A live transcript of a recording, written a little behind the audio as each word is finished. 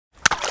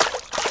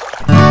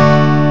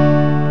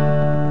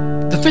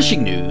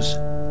fishing news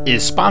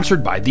is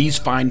sponsored by these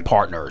fine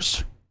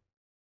partners.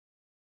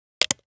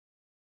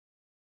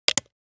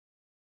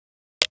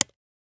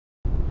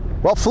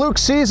 Well, fluke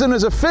season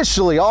is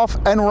officially off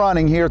and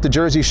running here at the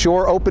Jersey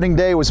Shore. Opening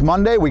day was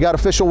Monday. We got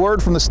official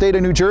word from the state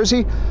of New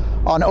Jersey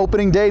on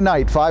opening day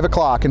night, 5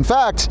 o'clock. In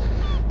fact,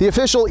 the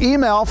official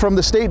email from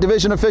the State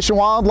Division of Fish and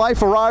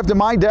Wildlife arrived at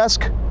my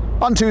desk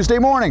on Tuesday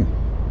morning,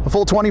 a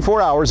full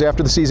 24 hours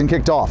after the season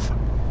kicked off.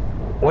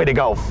 Way to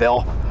go,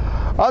 Phil.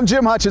 I'm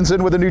Jim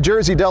Hutchinson with the New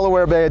Jersey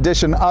Delaware Bay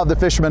edition of the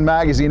Fisherman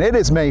magazine. It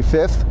is May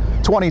 5th,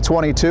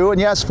 2022,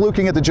 and yes,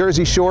 fluking at the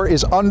Jersey Shore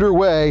is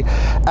underway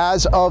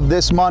as of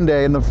this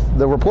Monday, and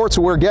the reports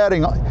we're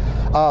getting,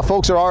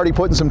 folks are already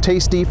putting some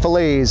tasty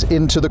fillets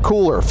into the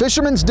cooler.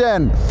 Fisherman's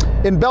Den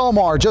in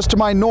Belmar, just to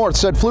my north,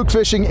 said fluke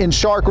fishing in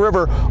Shark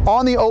River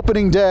on the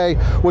opening day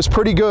was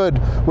pretty good,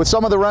 with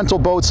some of the rental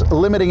boats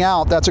limiting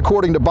out. That's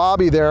according to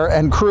Bobby there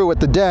and crew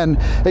at the Den.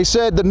 They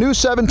said the new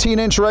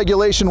 17-inch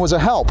regulation was a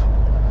help,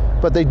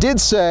 but they did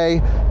say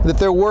that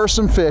there were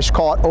some fish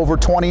caught over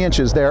 20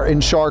 inches there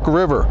in Shark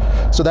River.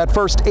 So that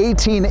first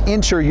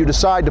 18-incher you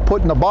decide to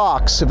put in the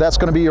box, if that's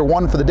going to be your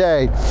one for the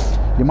day,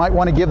 you might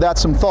want to give that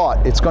some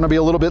thought. It's going to be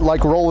a little bit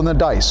like rolling the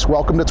dice.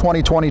 Welcome to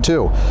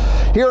 2022.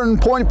 Here in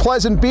Point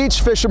Pleasant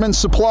Beach, Fisherman's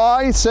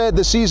Supply said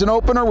the season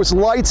opener was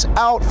lights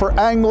out for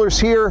anglers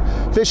here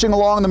fishing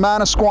along the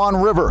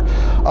Manasquan River.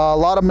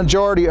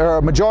 Majority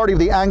of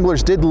the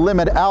anglers did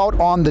limit out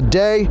on the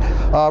day,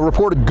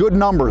 reported good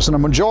numbers, and a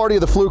majority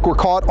of the fluke were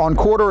caught on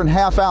 1/4 and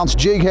 1/2 ounce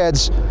jig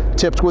heads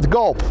tipped with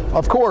gulp,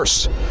 of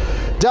course.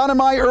 Down in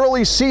my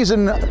early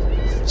season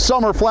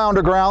summer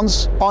flounder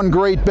grounds on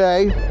Great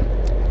Bay,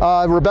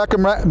 Rebecca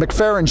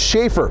McFerrin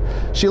Schaefer,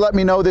 she let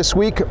me know this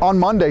week on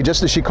Monday,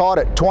 just as she caught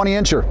it,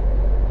 20-incher.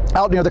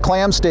 Out near the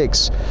clam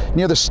steaks,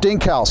 near the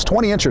stink house,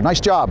 20-incher,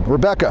 nice job,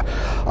 Rebecca.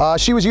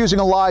 She was using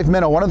a live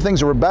minnow. One of the things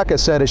that Rebecca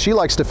said is she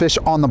likes to fish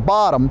on the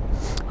bottom.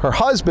 Her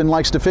husband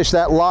likes to fish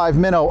that live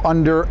minnow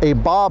under a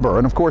bobber,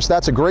 and of course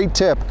that's a great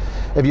tip.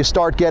 If you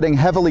start getting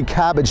heavily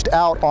cabbaged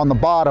out on the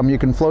bottom, you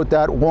can float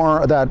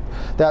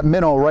that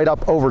minnow right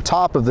up over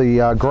top of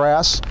the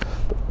grass.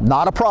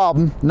 Not a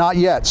problem, not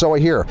yet, so I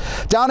hear.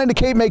 Down into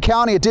Cape May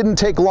County, it didn't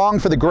take long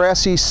for the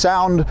Grassy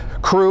Sound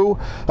crew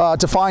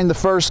to find the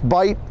first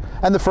bite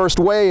and the first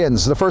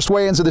weigh-ins. The first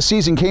weigh-ins of the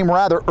season came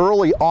rather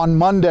early on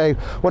Monday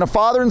when a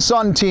father and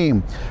son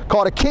team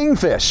caught a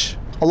kingfish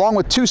along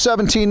with 2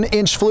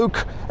 17-inch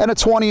fluke and a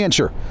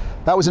 20-incher.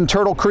 That was in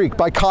Turtle Creek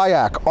by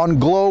kayak on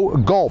Glow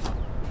Gulp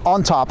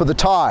on top of the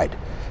tide.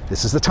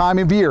 This is the time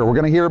of year we're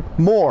going to hear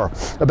more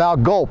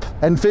about gulp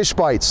and fish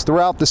bites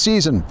throughout the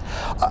season.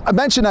 I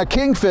mentioned that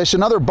kingfish,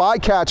 another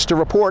bycatch to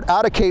report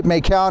out of Cape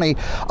May County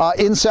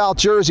in South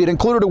Jersey. It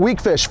included a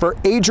weakfish for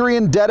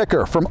Adrian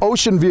Dedeker from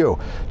Ocean View.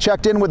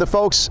 Checked in with the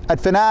folks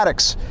at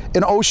Fanatics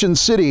in Ocean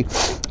City.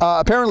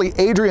 Apparently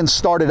Adrian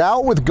started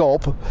out with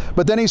gulp,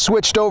 but then he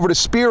switched over to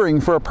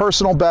spearing for a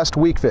personal best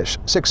weakfish,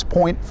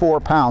 6.4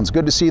 pounds.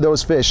 Good to see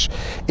those fish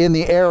in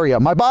the area.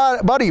 My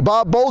buddy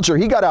Bob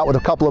Bolger, he got out with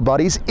a couple of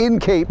buddies in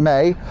Cape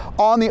May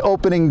on the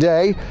opening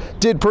day,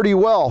 did pretty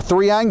well.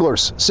 3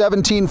 anglers,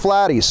 17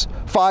 flatties,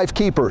 5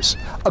 keepers.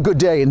 A good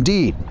day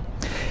indeed.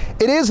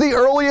 It is the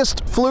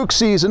earliest fluke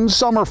season,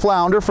 summer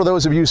flounder, for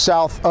those of you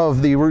south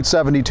of the Route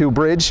 72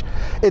 bridge.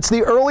 It's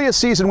the earliest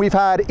season we've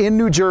had in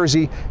New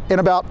Jersey in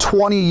about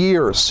 20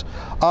 years.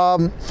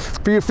 For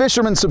your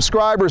Fisherman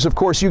subscribers, of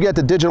course, you get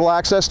the digital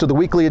access to the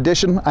weekly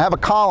edition. I have a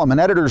column, an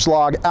editor's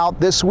log, out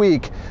this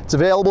week. It's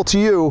available to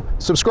you,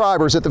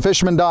 subscribers, at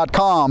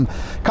thefisherman.com.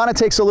 Kind of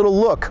takes a little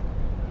look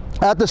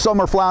at the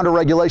summer flounder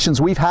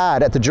regulations we've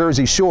had at the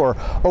Jersey Shore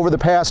over the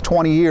past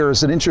 20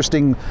 years. An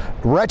interesting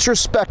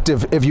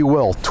retrospective, if you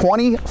will,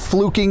 20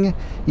 fluking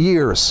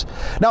years.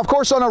 Now, of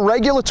course, on a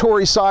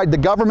regulatory side, the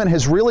government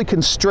has really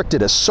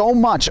constricted us so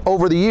much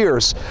over the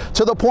years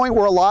to the point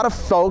where a lot of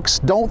folks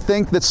don't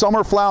think that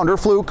summer flounder,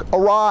 fluke,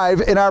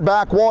 arrive in our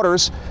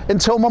backwaters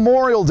until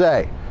Memorial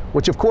Day,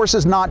 which of course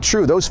is not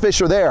true. Those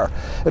fish are there.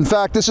 In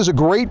fact, this is a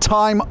great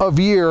time of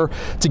year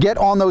to get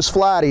on those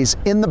flatties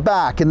in the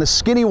back, in the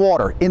skinny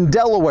water, in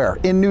Delaware,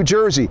 in New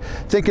Jersey.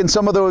 Thinking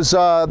some of those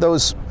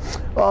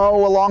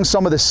along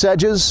some of the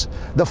sedges,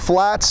 the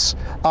flats,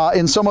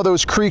 in some of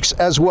those creeks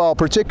as well,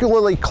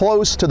 particularly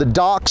close to the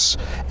docks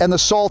and the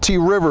salty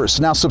rivers.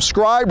 Now,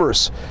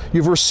 subscribers,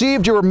 you've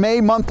received your May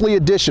monthly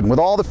edition with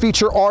all the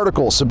feature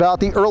articles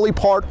about the early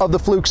part of the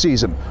fluke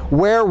season.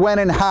 Where, when,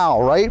 and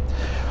how, right?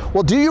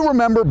 Well, do you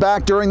remember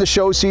back during the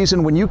show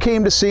season when you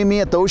came to see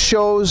me at those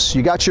shows,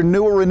 you got your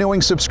new or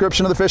renewing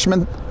subscription to the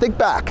Fisherman? Think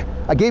back.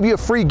 I gave you a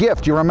free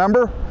gift, you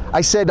remember?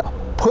 I said,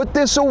 put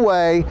this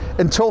away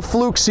until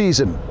fluke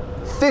season.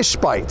 Fish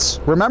bites,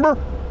 remember?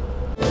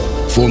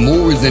 For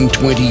more than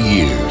 20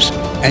 years,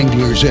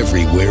 anglers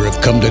everywhere have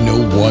come to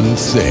know one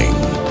thing,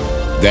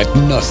 that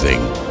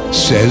nothing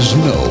says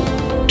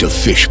no to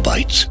fish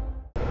bites.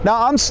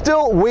 Now, I'm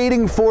still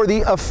waiting for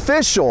the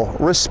official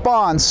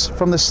response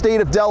from the state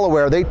of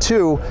Delaware. They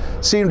too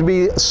seem to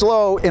be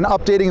slow in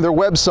updating their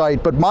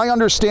website, but my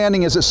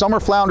understanding is that summer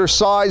flounder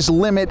size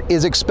limit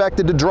is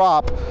expected to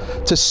drop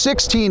to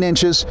 16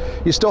 inches.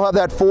 You still have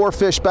that 4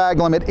 fish bag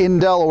limit in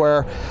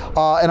Delaware,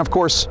 and of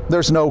course,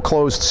 there's no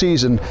closed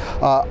season.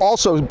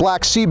 Also,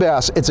 black sea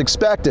bass, it's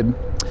expected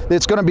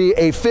it's going to be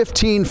a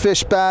 15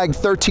 fish bag,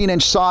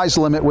 13-inch size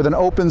limit with an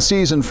open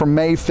season from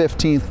May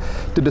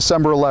 15th to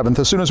December 11th.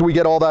 As soon as we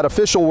get all that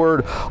official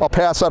word, I'll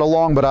pass that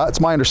along, but it's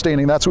my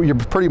understanding that's what you're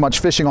pretty much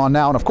fishing on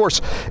now. And of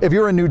course, if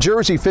you're in New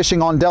Jersey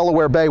fishing on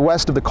Delaware Bay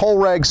west of the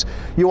COLREGS,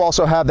 you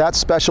also have that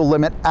special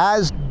limit,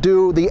 as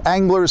do the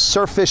anglers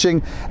surf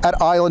fishing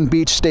at Island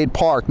Beach State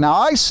Park. Now,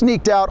 I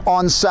sneaked out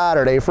on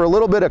Saturday for a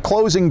little bit of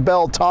closing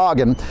bell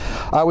togging.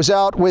 I was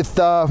out with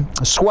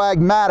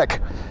Swagmatic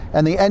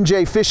and the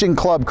NJ Fishing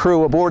Club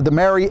crew aboard the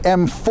Mary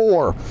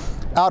M4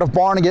 out of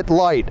Barnegat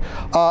Light.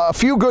 A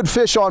few good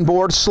fish on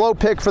board, slow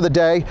pick for the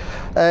day,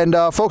 and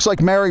folks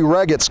like Mary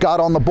Reggetts got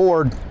on the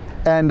board,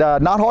 and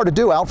not hard to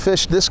do,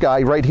 outfished this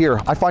guy right here.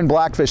 I find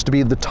blackfish to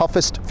be the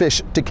toughest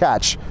fish to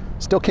catch.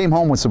 Still came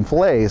home with some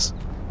fillets.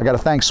 I got to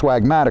thank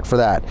Swagmatic for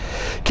that.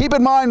 Keep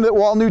in mind that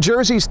while New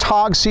Jersey's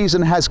tog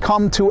season has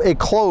come to a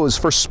close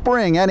for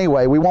spring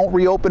anyway, we won't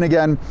reopen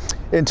again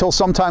until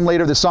sometime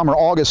later this summer,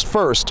 August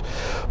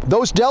 1st.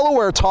 Those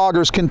Delaware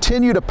toggers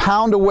continue to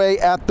pound away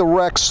at the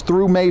wrecks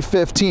through May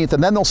 15th,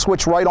 and then they'll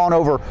switch right on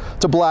over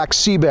to black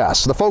sea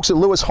bass. The folks at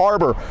Lewis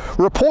Harbor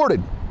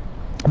reported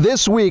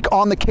this week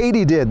on the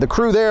Katydid. The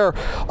crew there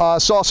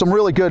saw some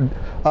really good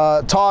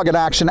tog in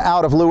action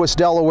out of Lewis,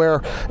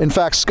 Delaware. In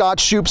fact, Scott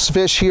Shoup's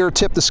fish here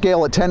tipped the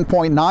scale at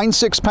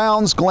 10.96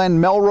 pounds. Glenn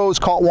Melrose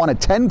caught one at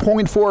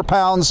 10.4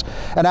 pounds.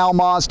 And Al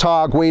Ma's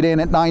tog weighed in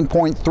at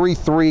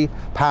 9.33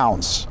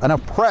 pounds. An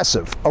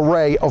impressive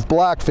array of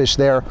blackfish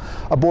there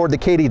aboard the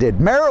Katydid.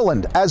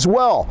 Maryland as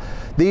well.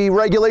 The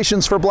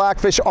regulations for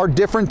blackfish are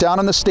different down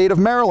in the state of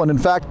Maryland. In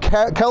fact,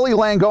 Kelly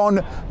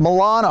Langone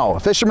Milano,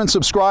 a fisherman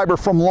subscriber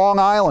from Long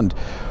Island,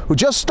 who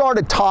just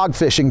started tog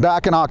fishing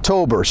back in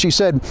October. She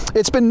said,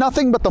 "It's been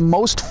nothing but the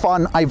most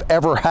fun I've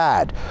ever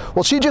had."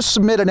 Well, she just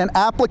submitted an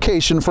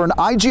application for an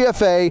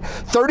IGFA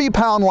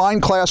 30-pound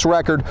line class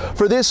record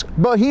for this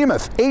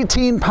behemoth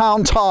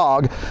 18-pound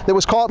tog that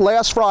was caught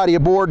last Friday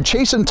aboard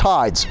Chasing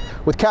Tides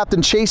with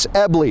Captain Chase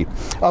Ebley.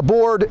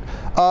 Aboard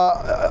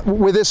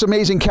with this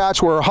amazing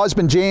catch were her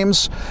husband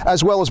James,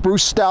 as well as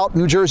Bruce Stout,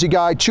 New Jersey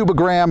guy, Chuba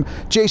Graham,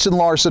 Jason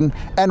Larson,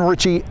 and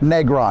Richie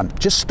Negron.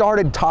 Just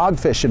started tog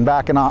fishing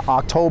back in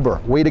October.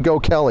 Way to go,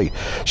 Kelly.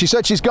 She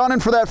said she's gunning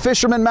for that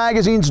Fisherman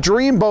magazine's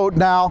dream boat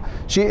now.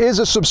 She is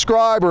a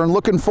subscriber and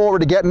looking forward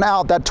to getting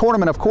out. That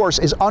tournament, of course,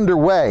 is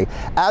underway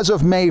as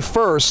of May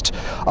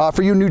 1st.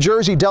 For you New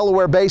Jersey,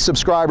 Delaware Bay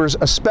subscribers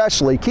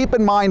especially, keep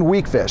in mind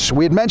weakfish.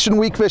 We had mentioned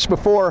weakfish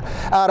before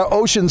out of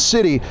Ocean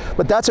City,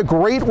 but that's a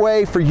great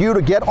way for you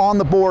to get on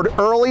the board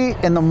early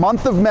in the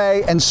month of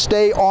May and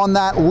stay on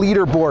that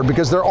leaderboard,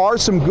 because there are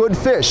some good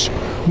fish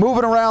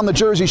moving around the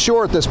Jersey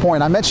Shore at this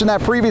point. I mentioned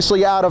that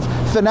previously out of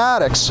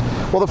Fanatics.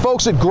 Well, the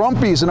folks at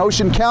Grumpy's in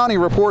Ocean County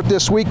report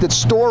this week that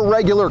store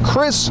regular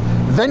Chris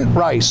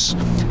Ventrice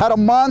had a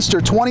monster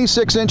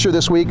 26-incher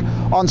this week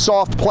on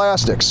soft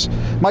plastics.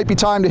 Might be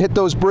time to hit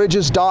those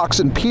bridges, docks,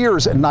 and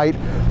piers at night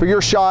for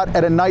your shot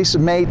at a nice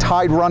May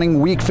tide-running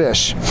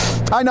weakfish.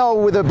 I know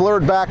with the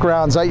blurred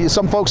backgrounds,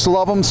 some folks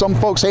love them, some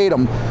folks hate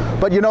them,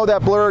 but you know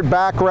that blurred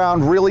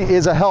background really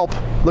is a help.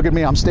 Look at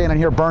me, I'm standing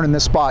here burning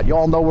this spot. You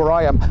all know where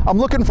I am. I'm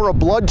looking for a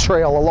blood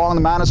trail along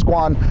the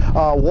Manasquan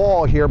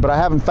wall here, but I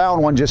haven't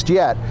found one just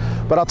yet.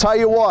 But I'll tell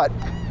you what,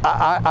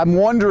 I'm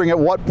wondering at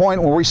what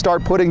point will we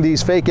start putting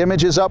these fake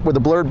images up with the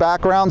blurred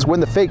backgrounds, when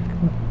the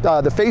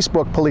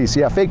Facebook police,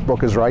 yeah,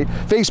 Facebook is right,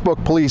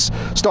 Facebook police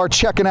start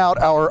checking out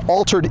our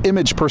altered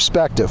image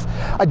perspective.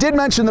 I did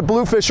mention the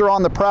bluefish are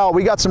on the prowl.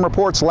 We got some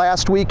reports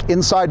last week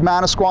inside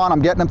Manasquan.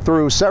 I'm getting them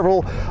through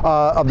several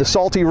of the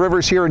salty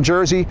rivers here in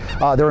Jersey.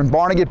 They're in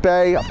Barnegat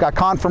Bay. I've got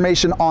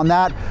confirmation on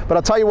that. But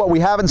I'll tell you what we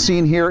haven't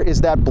seen here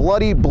is that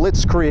bloody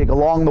blitzkrieg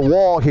along the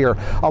wall here.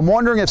 I'm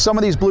wondering if some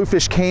of these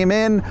bluefish came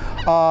in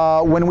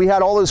when we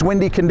had all those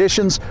windy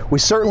conditions. We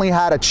certainly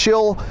had a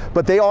chill,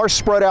 but they are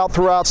spread out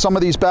throughout some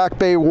of these back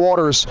bay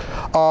waters,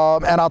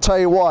 and I'll tell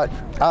you what,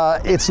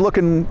 it's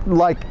looking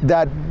like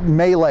that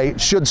melee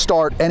should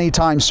start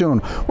anytime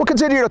soon. We'll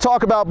continue to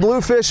talk about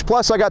bluefish,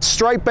 plus I got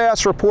striped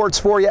bass reports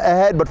for you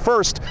ahead, but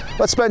first,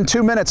 let's spend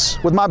 2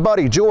 minutes with my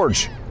buddy,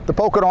 George, the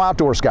Pocono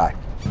Outdoors guy.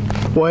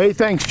 Well, hey,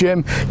 thanks,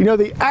 Jim. You know,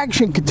 the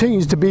action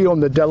continues to be on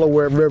the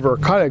Delaware River.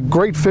 Kind of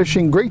great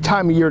fishing, great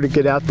time of year to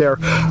get out there.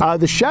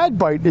 The shad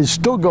bite is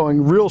still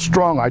going real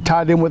strong. I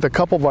tied in with a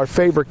couple of our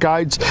favorite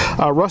guides.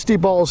 Rusty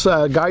Ball's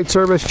guide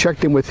service,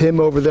 checked in with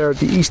him over there at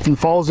the Easton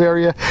Falls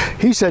area.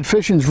 He said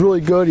fishing's really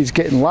good. He's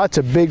getting lots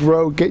of big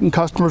roe, getting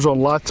customers on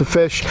lots of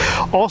fish.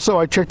 Also,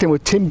 I checked in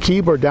with Tim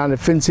Keeber down at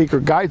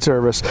Finseeker Guide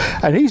Service,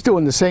 and he's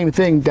doing the same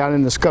thing down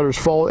in the Scudder's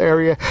Fall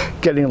area,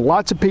 getting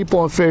lots of people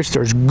on fish.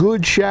 There's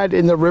good shad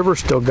in the river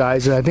still,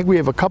 guys, and I think we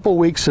have a couple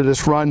weeks to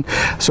this run.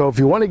 So if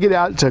you want to get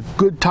out, it's a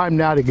good time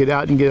now to get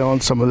out and get on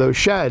some of those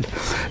shad.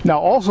 Now,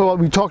 also,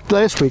 we talked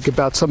last week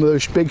about some of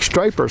those big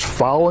stripers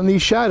following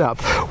these shad up.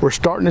 We're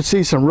starting to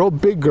see some real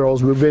big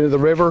girls move into the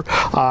river.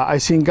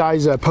 I've seen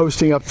guys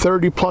posting up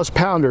 30-plus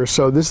pounders,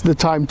 so this is the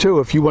time too.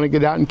 If you want to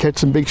get out and catch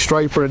some big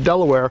striper in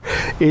Delaware,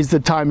 is the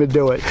time to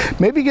do it.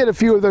 Maybe get a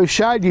few of those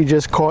shad you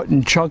just caught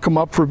and chunk them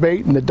up for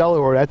bait in the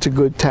Delaware. That's a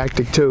good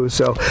tactic too,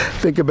 so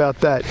think about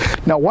that.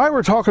 Now, while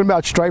we're talking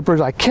about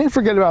stripers, I can't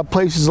forget about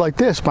places like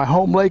this, my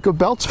home lake of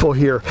Beltsville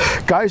here.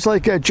 Guys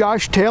like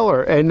Josh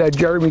Taylor and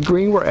Jeremy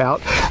Green were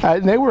out,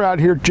 and they were out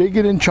here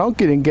jigging and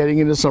chunking and getting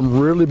into some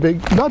really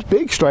big, not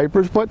big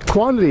stripers, but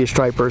quantity of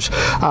stripers.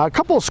 A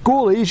couple of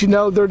schoolies, you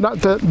know, they're not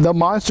the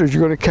monsters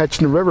you're going to catch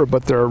in the river,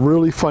 but they're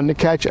really fun to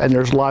catch, and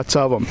there's lots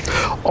of them.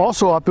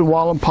 Also up in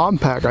Wallen Pond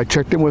Pack, I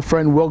checked in with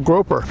friend Will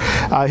Groper.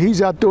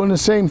 He's out doing the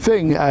same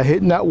thing,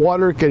 hitting that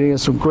water, getting in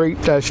some great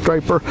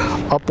striper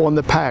up on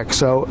the pack.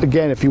 So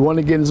again, if you want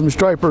to get in some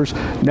stripers,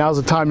 now's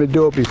the time to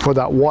do it before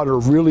that water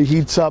really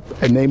heats up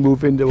and they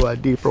move into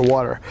deeper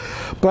water.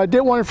 But I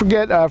didn't want to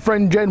forget,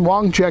 friend Jen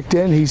Wong checked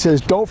in. He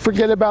says, don't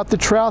forget about the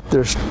trout.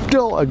 There's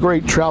still a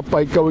great trout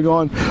bite going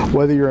on,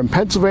 whether you're in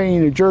Pennsylvania,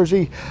 New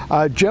Jersey.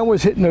 Jen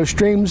was hitting those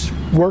streams,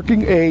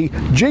 working a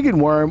jigging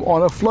worm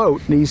on a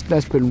float, and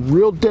that's been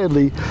real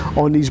deadly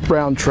on these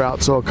brown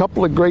trout. So a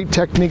couple of great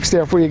techniques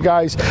there for you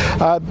guys.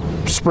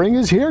 Spring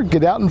is here.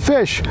 Get out and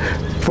fish.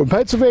 From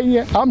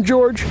Pennsylvania, I'm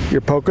George,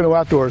 your Pocono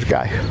Outdoors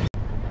guy.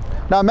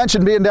 Now, I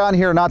mentioned being down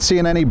here, not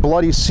seeing any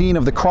bloody scene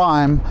of the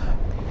crime.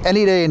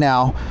 Any day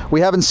now.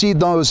 We haven't seen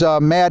those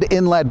mad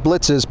inlet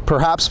blitzes.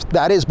 Perhaps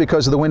that is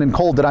because of the wind and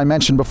cold that I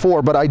mentioned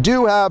before, but I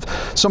do have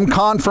some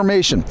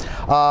confirmation.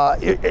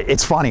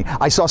 It's funny.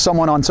 I saw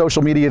someone on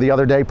social media the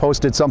other day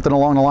posted something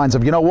along the lines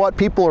of, you know what,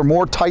 people are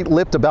more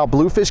tight-lipped about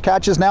bluefish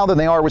catches now than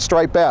they are with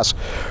striped bass.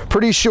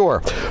 Pretty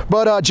sure.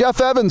 But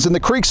Jeff Evans and the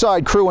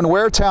Creekside crew in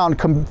Waretown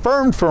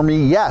confirmed for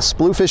me, yes,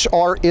 bluefish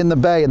are in the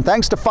bay. And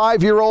thanks to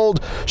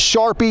 5-year-old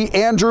Sharpie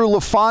Andrew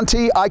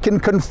LaFonte, I can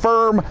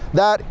confirm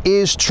that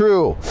is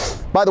true.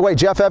 By the way,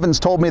 Jeff Evans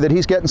told me that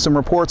he's getting some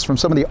reports from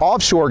some of the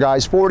offshore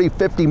guys, 40,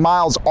 50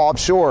 miles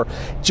offshore,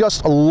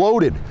 just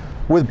loaded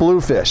with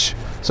bluefish.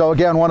 So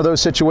again, one of those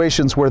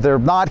situations where they're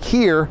not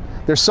here,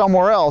 they're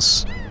somewhere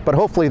else, but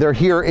hopefully they're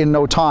here in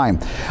no time.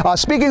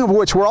 Speaking of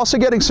which, we're also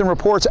getting some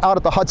reports out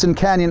at the Hudson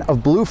Canyon of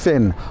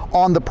bluefin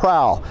on the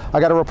prowl. I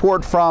got a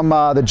report from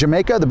the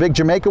Jamaica. The big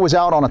Jamaica was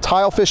out on a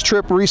tile fish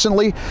trip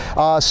recently.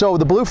 So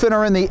the bluefin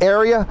are in the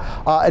area.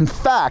 In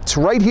fact,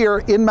 right here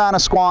in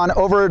Manasquan,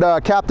 over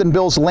at Captain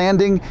Bill's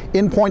Landing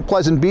in Point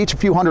Pleasant Beach, a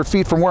few hundred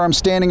feet from where I'm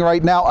standing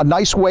right now, a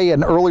nice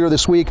weigh-in earlier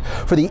this week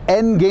for the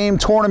end game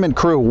tournament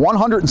crew,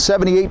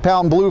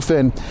 178-pound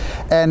bluefin.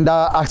 And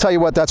I'll tell you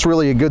what, that's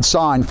really a good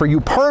sign for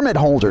you permit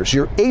holders.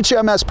 Your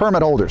HMS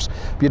permit holders.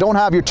 If you don't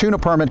have your tuna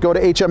permit, go to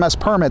HMS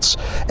Permits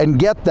and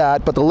get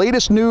that. But the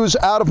latest news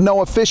out of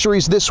NOAA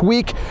Fisheries this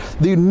week,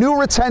 the new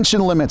retention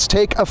limits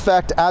take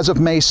effect as of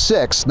May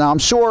 6th. Now, I'm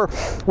sure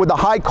with the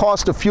high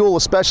cost of fuel,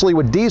 especially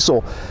with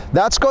diesel,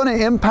 that's going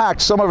to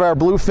impact some of our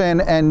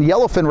bluefin and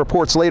yellowfin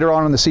reports later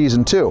on in the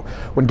season too.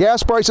 When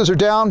gas prices are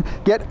down,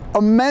 get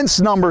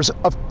immense numbers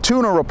of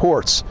tuna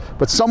reports.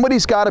 But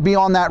somebody's got to be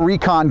on that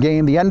recon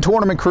game, the end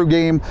tournament crew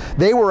game.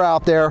 They were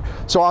out there,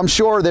 so I'm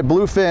sure that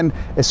bluefin,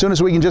 as soon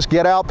as we can just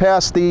get out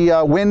past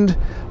the wind,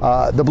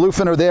 the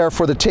bluefin are there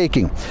for the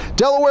taking.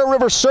 Delaware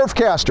River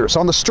surfcasters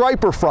on the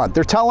striper front,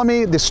 they're telling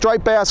me the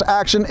striped bass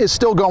action is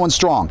still going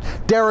strong.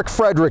 Derek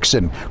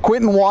Fredrickson,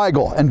 Quentin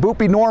Weigel, and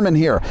Boopy Norman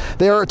here,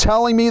 they are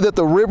telling me that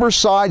the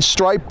riverside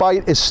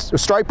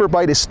striper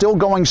bite is still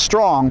going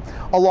strong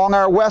along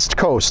our west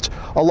coast,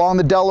 along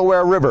the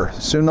Delaware River.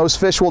 Soon those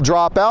fish will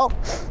drop out.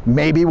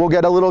 Maybe we'll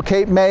get a little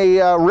Cape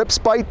May rips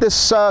bite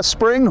this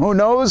spring, who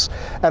knows?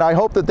 And I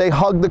hope that they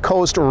hug the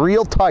coast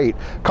real tight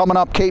coming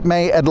up Cape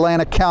May,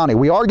 Atlantic County.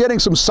 We are getting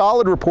some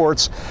solid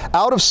reports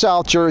out of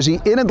South Jersey,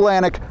 in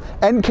Atlantic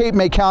and Cape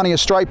May County of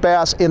striped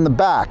bass in the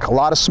back. A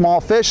lot of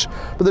small fish,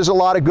 but there's a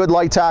lot of good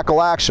light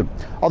tackle action.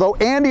 Although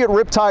Andy at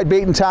Riptide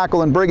Bait and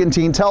Tackle in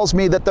Brigantine tells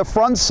me that the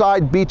front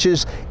side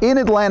beaches in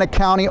Atlantic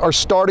County are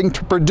starting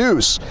to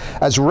produce.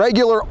 As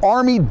regular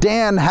Army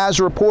Dan has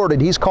reported,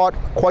 he's caught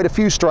quite a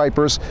few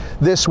stripers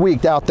this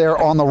week out there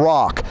on the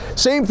rock.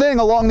 Same thing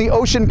along the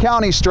Ocean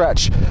County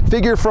stretch.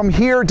 Figure from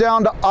here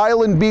down to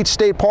Island Beach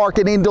State Park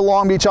and into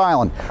Long Beach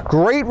Island.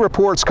 Great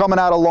reports coming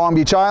out of Long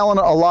Beach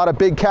Island. A lot of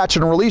big catch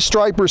and release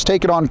stripers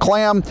taking on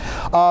clam,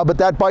 but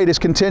that bite is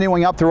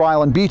continuing up through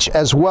Island Beach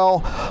as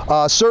well.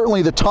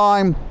 Certainly the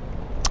time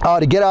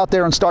to get out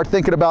there and start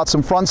thinking about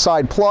some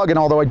frontside plug. And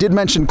although I did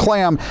mention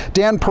clam,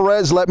 Dan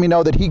Perez let me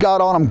know that he got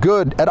on them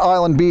good at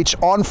Island Beach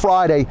on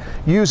Friday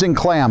using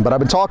clam. But I've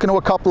been talking to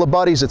a couple of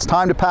buddies. It's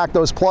time to pack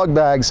those plug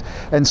bags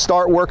and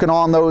start working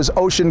on those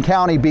Ocean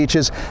County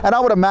beaches. And I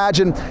would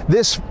imagine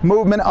this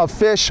movement of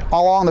fish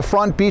along the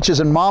front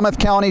beaches in Monmouth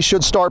County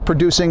should start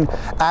producing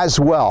as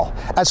well.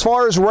 As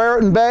far as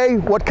Raritan Bay,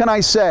 what can I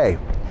say?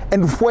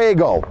 En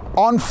fuego.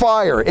 on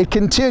fire. It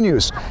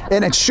continues,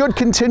 and it should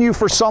continue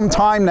for some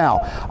time now.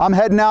 I'm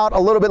heading out a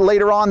little bit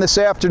later on this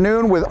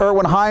afternoon with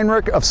Erwin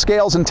Heinrich of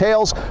Scales and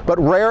Tails, but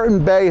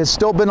Raritan Bay has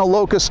still been a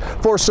locus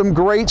for some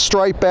great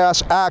striped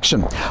bass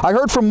action. I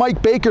heard from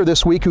Mike Baker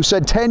this week, who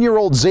said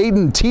 10-year-old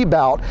Zayden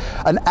T-Bout,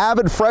 an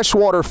avid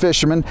freshwater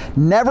fisherman,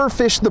 never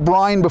fished the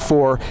brine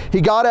before.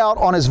 He got out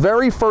on his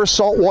very first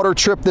saltwater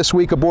trip this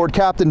week aboard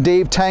Captain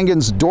Dave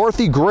Tangen's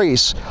Dorothy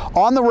Grace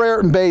on the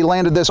Raritan Bay,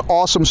 landed this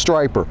awesome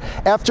striper.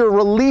 After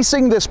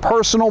releasing this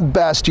personal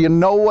best, you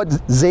know what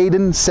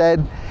Zayden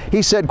said?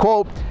 He said,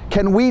 quote,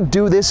 "Can we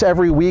do this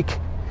every week?"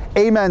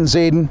 Amen,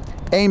 Zayden.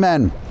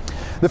 Amen.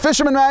 The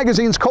Fisherman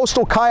Magazine's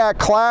Coastal Kayak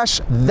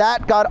Clash,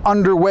 that got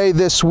underway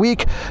this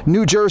week.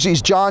 New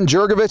Jersey's John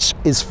Jurgovich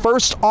is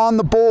first on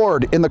the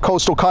board in the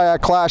Coastal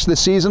Kayak Clash this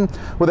season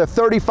with a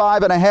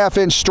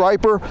 35.5-inch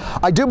striper.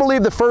 I do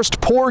believe the first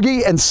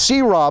porgy and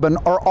sea robin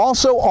are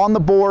also on the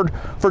board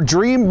for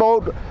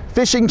Dreamboat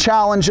Fishing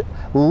Challenge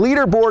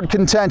leaderboard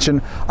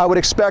contention. I would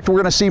expect we're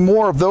going to see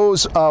more of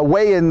those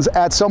weigh-ins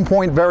at some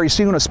point very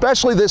soon,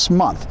 especially this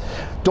month.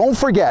 Don't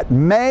forget,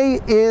 May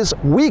is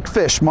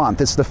Weakfish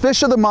month. It's the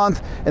fish of the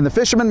month in the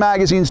Fisherman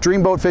Magazine's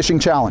Dreamboat Fishing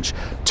Challenge.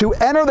 To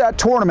enter that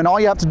tournament, all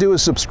you have to do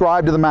is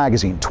subscribe to the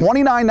magazine.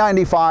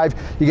 $29.95.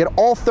 You get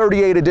all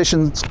 38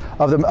 editions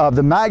of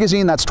the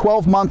magazine. That's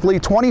 12 monthly,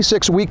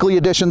 26 weekly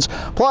editions.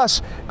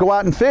 Plus, go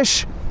out and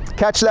fish.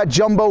 Catch that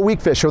jumbo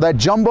weakfish or that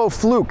jumbo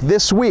fluke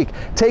this week.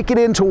 Take it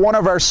into one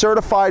of our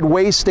certified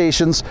weigh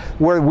stations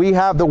where we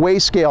have the weigh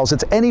scales.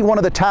 It's any one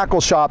of the tackle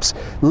shops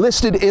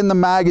listed in the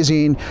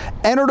magazine.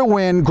 Enter to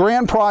win.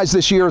 Grand prize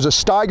this year is a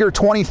Steiger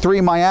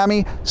 23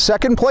 Miami.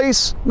 Second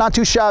place, not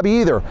too shabby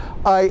either,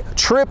 a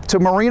trip to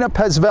Marina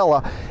Pez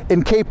Vela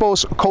in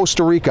Capos,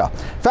 Costa Rica.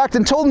 In fact,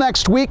 until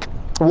next week,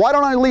 why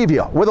don't I leave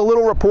you with a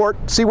little report,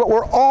 see what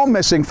we're all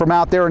missing from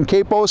out there in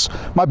Capos.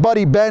 My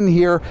buddy Ben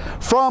here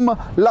from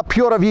La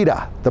Pura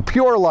Vida, the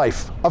pure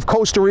life of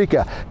Costa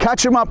Rica.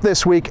 Catch him up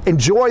this week.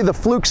 Enjoy the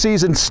fluke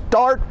season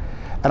start,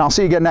 and I'll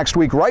see you again next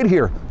week right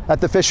here at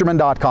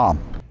thefisherman.com.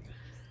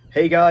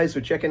 Hey guys,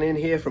 we're checking in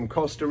here from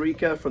Costa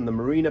Rica, from the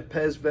Marina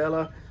Pez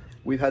Vela.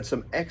 We've had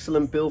some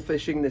excellent bill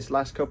fishing this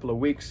last couple of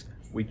weeks.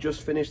 We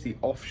just finished the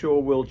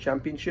Offshore World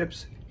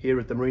Championships here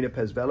at the Marina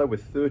Pez Vela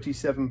with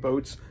 37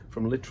 boats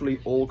from literally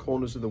all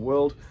corners of the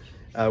world.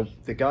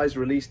 The guys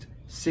released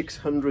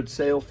 600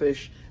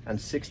 sailfish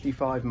and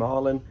 65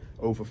 marlin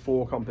over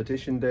 4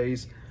 competition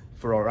days.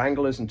 For our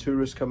anglers and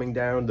tourists coming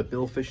down, the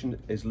bill fishing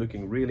is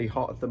looking really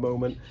hot at the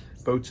moment.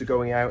 Boats are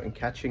going out and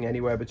catching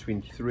anywhere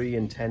between 3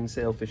 and 10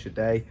 sailfish a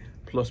day,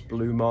 plus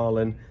blue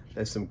marlin.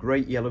 There's some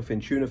great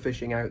yellowfin tuna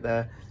fishing out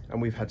there,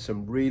 and we've had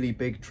some really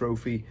big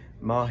trophy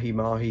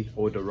mahi-mahi,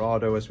 or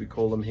dorado as we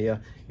call them here,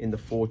 in the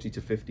 40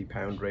 to 50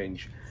 pound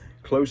range.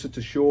 Closer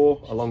to shore,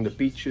 along the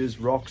beaches,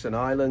 rocks and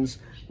islands,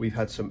 we've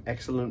had some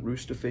excellent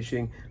rooster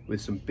fishing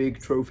with some big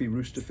trophy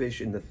rooster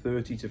fish in the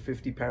 30 to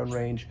 50 pound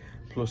range,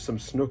 plus some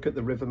snook at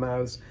the river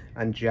mouths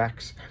and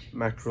jacks,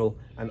 mackerel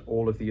and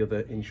all of the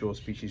other inshore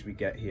species we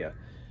get here.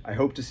 I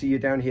hope to see you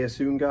down here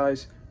soon,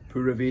 guys.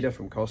 Pura vida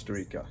from Costa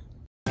Rica.